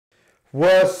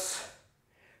What's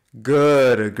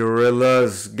good,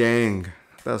 Gorillaz gang?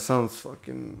 That sounds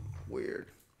fucking weird.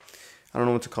 I don't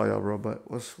know what to call y'all, bro, but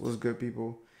what's good,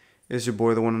 people? It's your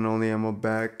boy, the one and only Emma,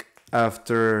 back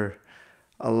after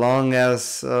a long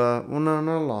ass, well, no,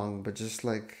 not long, but just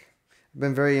like, I've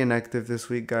been very inactive this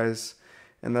week, guys,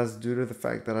 and that's due to the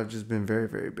fact that I've just been very,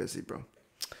 very busy, bro.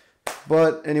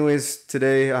 But anyways,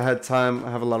 today I had time.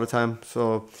 I have a lot of time,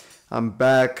 so I'm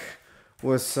back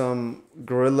with some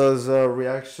Gorillaz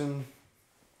reactions.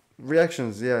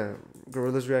 Yeah,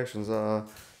 Gorillaz reactions.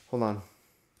 Hold on.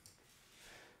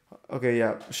 Okay,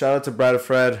 yeah. Shout out to Brad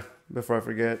Fred. Before I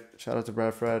forget, shout out to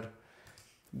Brad Fred.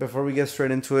 Before we get straight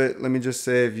into it, let me just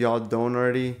say, if y'all don't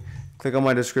already, click on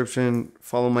my description.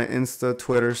 Follow my Insta,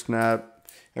 Twitter, Snap.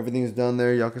 Everything's done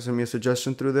there. Y'all can send me a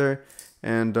suggestion through there,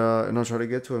 and I'll try to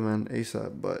get to it, man,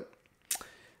 ASAP. But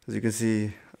as you can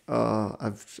see,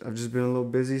 I've just been a little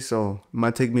busy, so it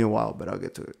might take me a while, but I'll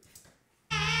get to it.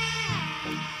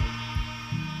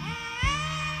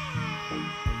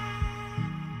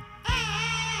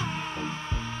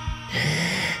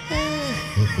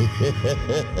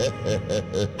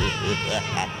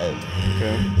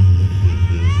 Okay.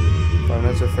 5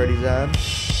 Nights at Freddy's ad.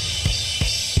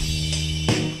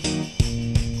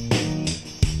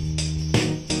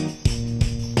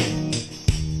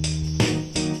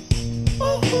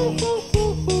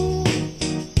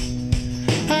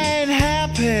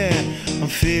 I'm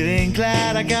feeling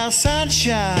glad I got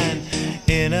sunshine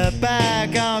in a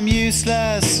bag. I'm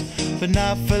useless, but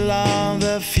not for long.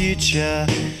 The future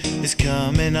is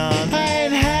coming on. I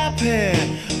ain't happy.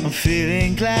 I'm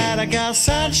feeling glad I got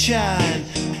sunshine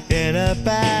in a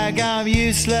bag. I'm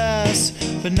useless,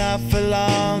 but not for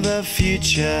long. The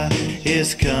future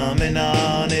is coming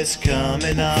on. It's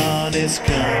coming on. It's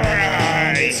coming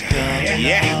on. It's coming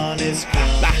on. It's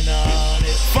coming on.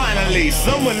 Finally,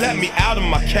 someone let me out of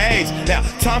my cage. Now,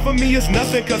 time for me is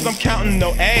nothing, cause I'm counting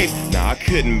no A's. Nah, I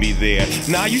couldn't be there.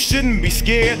 Nah, you shouldn't be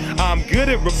scared. I'm good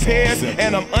at repairs,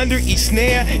 and I'm under each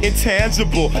snare.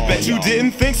 Intangible, bet you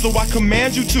didn't think, so I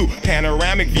command you to.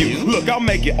 Panoramic view, look, I'll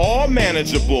make it all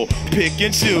manageable. Pick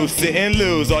and choose, sit and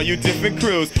lose, all you different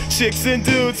crews. Chicks and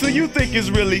dudes, who you think is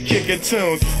really kicking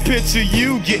tunes. Picture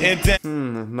you getting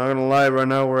down. Not gonna lie, right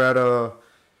now we're at a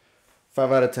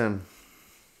 5 out of 10.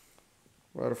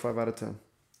 We're at a 5 out of 10.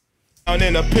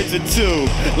 In a picture too,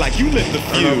 like you lit the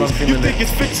fuse. You think it's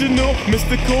fictional,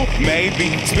 mystical,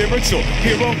 maybe spiritual.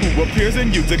 Hero who appears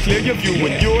in you to clear your view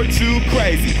when you're too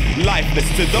crazy. Lifeless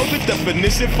to those, the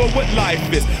definition for what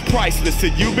life is. Priceless to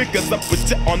you because I put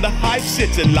you on the hype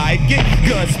shit. You like it?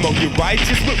 Gun smoke, you're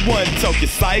righteous with one toke. You're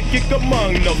psychic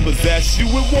among those, possess you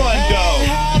with one dough.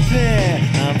 Happy,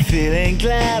 I'm feeling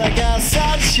glad I got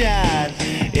sunshine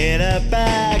in a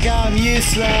bag. I'm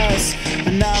useless,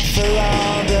 but not for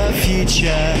long. The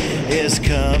future is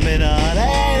coming on.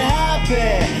 Ain't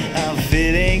happy. I'm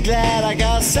feeling glad I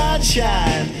got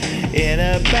sunshine in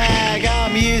a bag.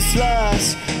 I'm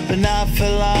useless, but not for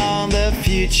long. The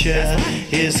future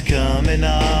is coming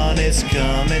on. It's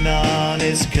coming on.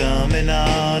 It's coming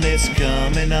on. It's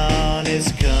coming on.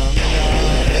 It's coming on.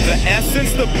 The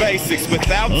essence, the basics,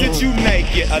 without it you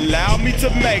naked. Allow me to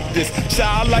make this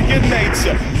childlike in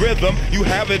nature. Rhythm, you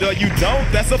have it or you don't,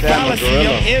 that's a fallacy,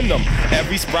 I'm in them.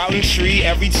 Every sprouting tree,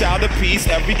 every child of peace,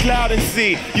 every cloud and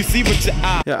sea. You see with your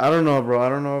eye. Yeah, I don't know, bro. I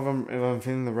don't know if I'm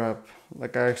feeling the rap.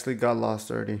 Like, I actually got lost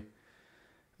already.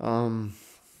 Yeah,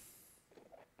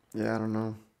 I don't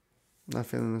know. Not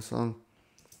feeling the song.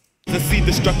 To see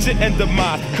destruction and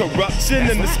demise, corruption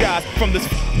in the skies from this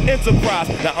enterprise.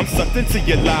 Now I'm sucked into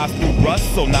your lives through rust,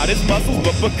 so not his muscles,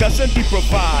 but percussion he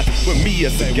provides with me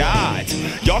as a guide.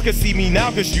 Y'all can see me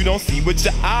now cause you don't see with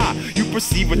your eye, you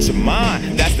perceive with your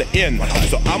mind, that's the end.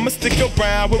 So I'ma stick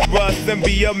around with Russ and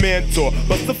be a mentor.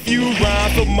 Bust a few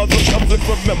rhymes so motherfuckers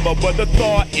remember what the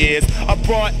thought is. I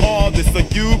brought all this so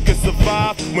you can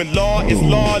survive when law is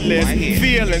lawless.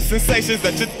 Feeling sensations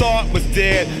that you thought was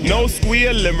dead, no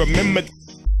squealing, remember. Ain't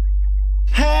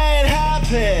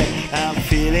happy. I'm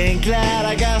feeling glad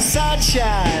I got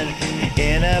sunshine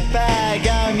in a bag.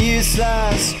 I'm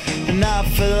useless, but not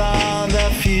for long. The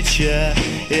future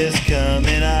is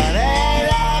coming on.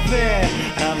 Ain't happy.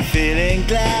 I'm feeling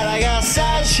glad I got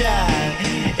sunshine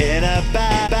in a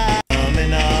bag.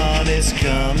 Coming on, it's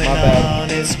coming on,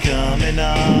 it's coming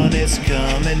on, it's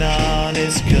coming on,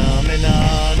 it's coming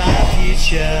on. My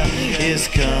future is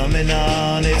coming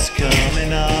on, it's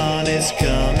coming on, it's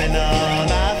coming on.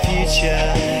 My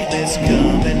future is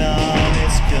coming on,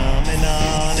 it's coming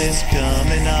on, it's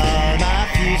coming on. My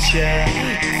future.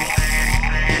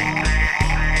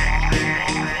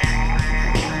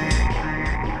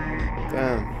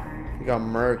 Damn, he got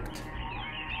murked.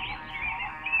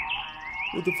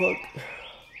 What the fuck?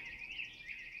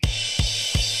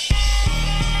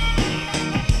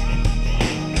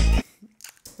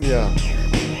 Yeah.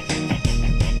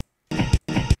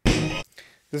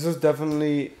 This was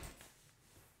definitely,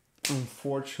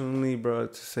 unfortunately, bro,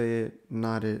 to say it,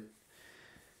 not it.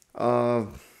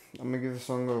 I'm gonna give the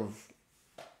song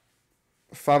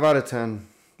a 5 out of 10.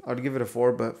 I'd give it a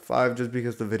 4, but 5 just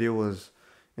because the video was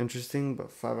interesting,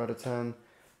 but 5 out of 10.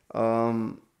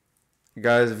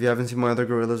 Guys, if you haven't seen my other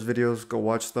Gorillaz videos, go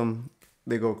watch them.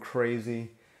 They go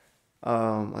crazy.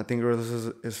 I think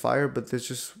Gorillaz is fire, but this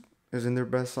just isn't their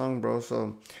best song, bro.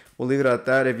 So we'll leave it at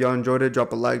that. If y'all enjoyed it,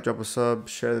 drop a like, drop a sub,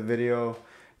 share the video.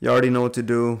 You already know what to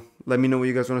do. Let me know what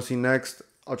you guys want to see next.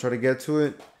 I'll try to get to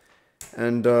it.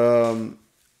 And I'm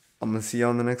going to see you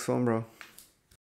on the next one, bro.